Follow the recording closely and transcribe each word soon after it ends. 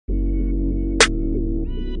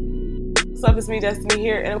What's up, it's me, Destiny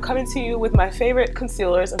here, and I'm coming to you with my favorite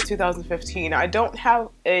concealers of 2015. I don't have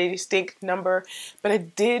a distinct number, but I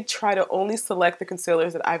did try to only select the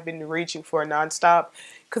concealers that I've been reaching for nonstop.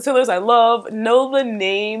 Concealers I love, know the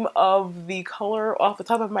name of the color off the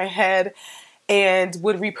top of my head, and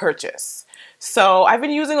would repurchase. So I've been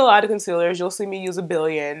using a lot of concealers. You'll see me use a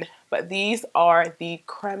billion, but these are the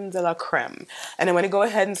creme de la creme. And I'm going to go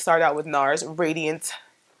ahead and start out with NARS Radiant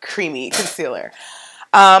Creamy Concealer.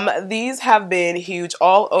 These have been huge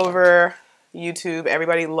all over YouTube.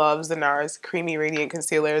 Everybody loves the NARS Creamy Radiant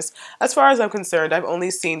Concealers. As far as I'm concerned, I've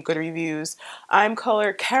only seen good reviews. I'm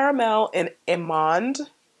color Caramel and Amande,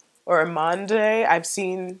 or Amande. I've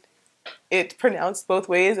seen it pronounced both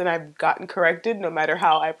ways and I've gotten corrected no matter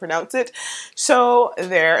how I pronounce it. So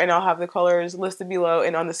there, and I'll have the colors listed below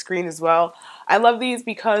and on the screen as well. I love these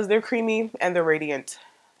because they're creamy and they're radiant.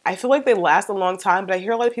 I feel like they last a long time, but I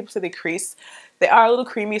hear a lot of people say they crease. They are a little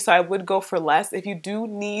creamy, so I would go for less. If you do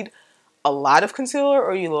need a lot of concealer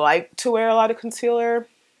or you like to wear a lot of concealer,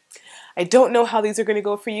 I don't know how these are going to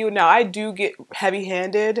go for you. Now, I do get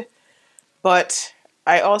heavy-handed, but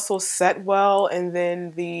I also set well, and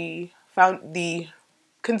then the moisturizer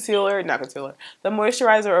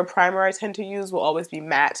or primer I tend to use will always be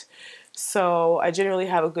matte. So I generally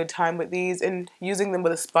have a good time with these, and using them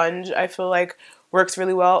with a sponge I feel like works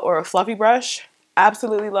really well, or a fluffy brush.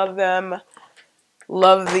 Absolutely love them.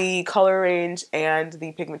 Love the color range and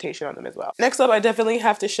the pigmentation on them as well. Next up, I definitely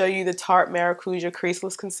have to show you the Tarte Maracuja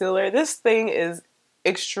Creaseless Concealer. This thing is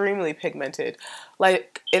extremely pigmented.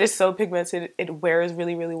 Like, it is so pigmented, it wears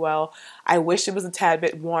really, really well. I wish it was a tad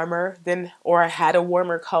bit warmer or I had a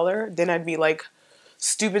warmer color, then I'd be like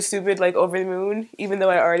stupid, like over the moon, even though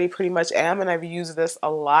I already pretty much am, and I've used this a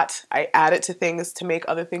lot. I add it to things to make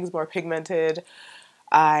other things more pigmented.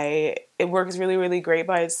 It works really, really great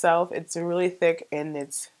by itself. It's really thick and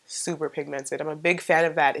it's super pigmented. I'm a big fan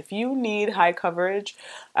of that. If you need high coverage,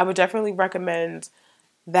 I would definitely recommend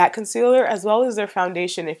that concealer, as well as their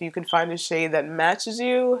foundation. If you can find a shade that matches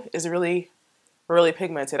you, is really, really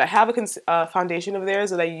pigmented. I have a foundation of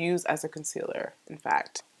theirs that I use as a concealer, in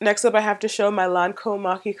fact. Next up, I have to show my Lancome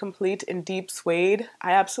Maki Complete in Deep Suede.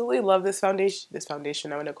 I absolutely love this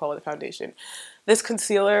foundation. I'm going to call it a foundation. This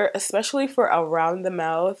concealer, especially for around the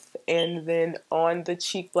mouth and then on the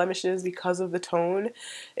cheek blemishes, because of the tone,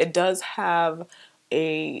 it does have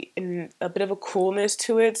a bit of a coolness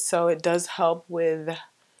to it, so it does help with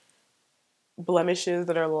blemishes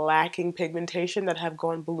that are lacking pigmentation, that have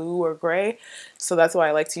gone blue or gray. So that's why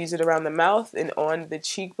I like to use it around the mouth, and on the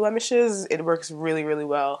cheek blemishes it works really, really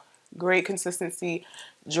well. Great consistency,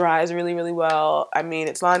 dries really, really well. I mean,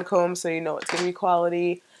 it's Lancome, so you know it's gonna be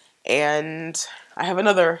quality. And I have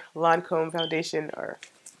another Lancome foundation, or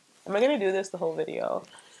am I gonna do this the whole video?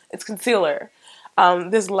 It's concealer.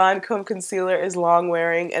 This Lancome concealer is long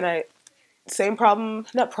wearing, and same problem,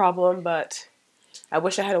 not problem, but I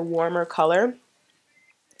wish I had a warmer color,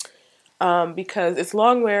 because it's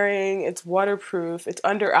long wearing, it's waterproof, it's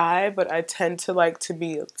under eye, but I tend to like to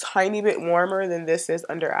be a tiny bit warmer than this is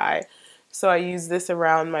under eye. So I use this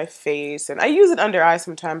around my face, and I use it under eye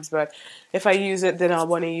sometimes, but if I use it, then I'll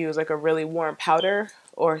want to use like a really warm powder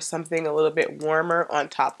or something a little bit warmer on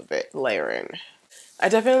top of it, layering. I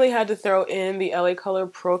definitely had to throw in the LA Color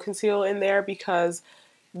Pro Conceal in there because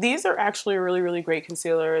these are actually really, really great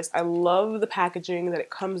concealers. I love the packaging, that it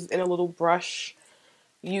comes in a little brush.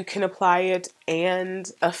 You can apply it and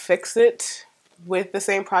affix it with the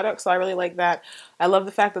same product, so I really like that. I love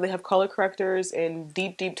the fact that they have color correctors and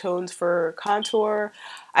deep, deep tones for contour.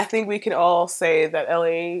 I think we can all say that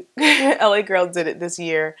LA Girl did it this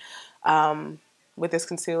year with this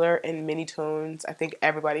concealer in mini tones. I think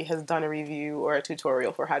everybody has done a review or a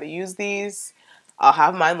tutorial for how to use these. I'll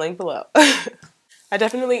have mine linked below. I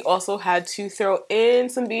definitely also had to throw in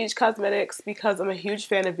some BH Cosmetics because I'm a huge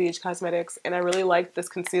fan of BH Cosmetics, and I really liked this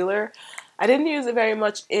concealer. I didn't use it very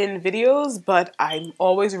much in videos, but I'm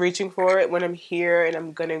always reaching for it when I'm here and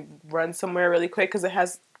I'm gonna run somewhere really quick, because it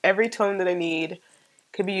has every tone that I need.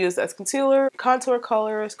 Could be used as concealer, contour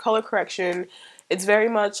colors, color correction. It's very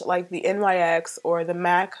much like the NYX or the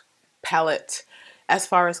MAC palette as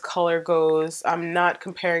far as color goes. I'm not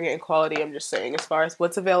comparing it in quality, I'm just saying as far as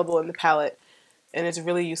what's available in the palette. And it's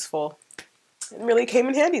really useful. It really came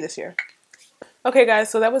in handy this year. Okay guys,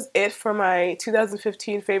 so that was it for my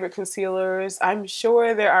 2015 favorite concealers. I'm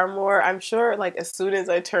sure there are more. I'm sure like as soon as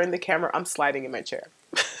I turn the camera, I'm sliding in my chair.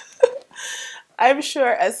 I'm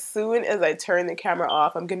sure as soon as I turn the camera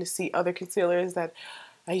off, I'm going to see other concealers that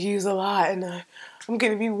I use a lot, and I'm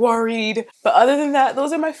going to be worried. But other than that,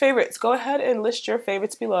 those are my favorites. Go ahead and list your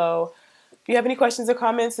favorites below. If you have any questions or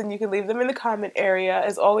comments, then you can leave them in the comment area.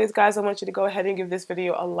 As always, guys, I want you to go ahead and give this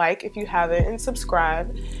video a like if you haven't, and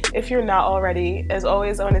subscribe if you're not already. As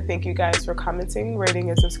always, I want to thank you guys for commenting, rating,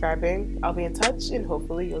 and subscribing. I'll be in touch, and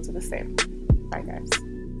hopefully you'll do the same. Bye, guys.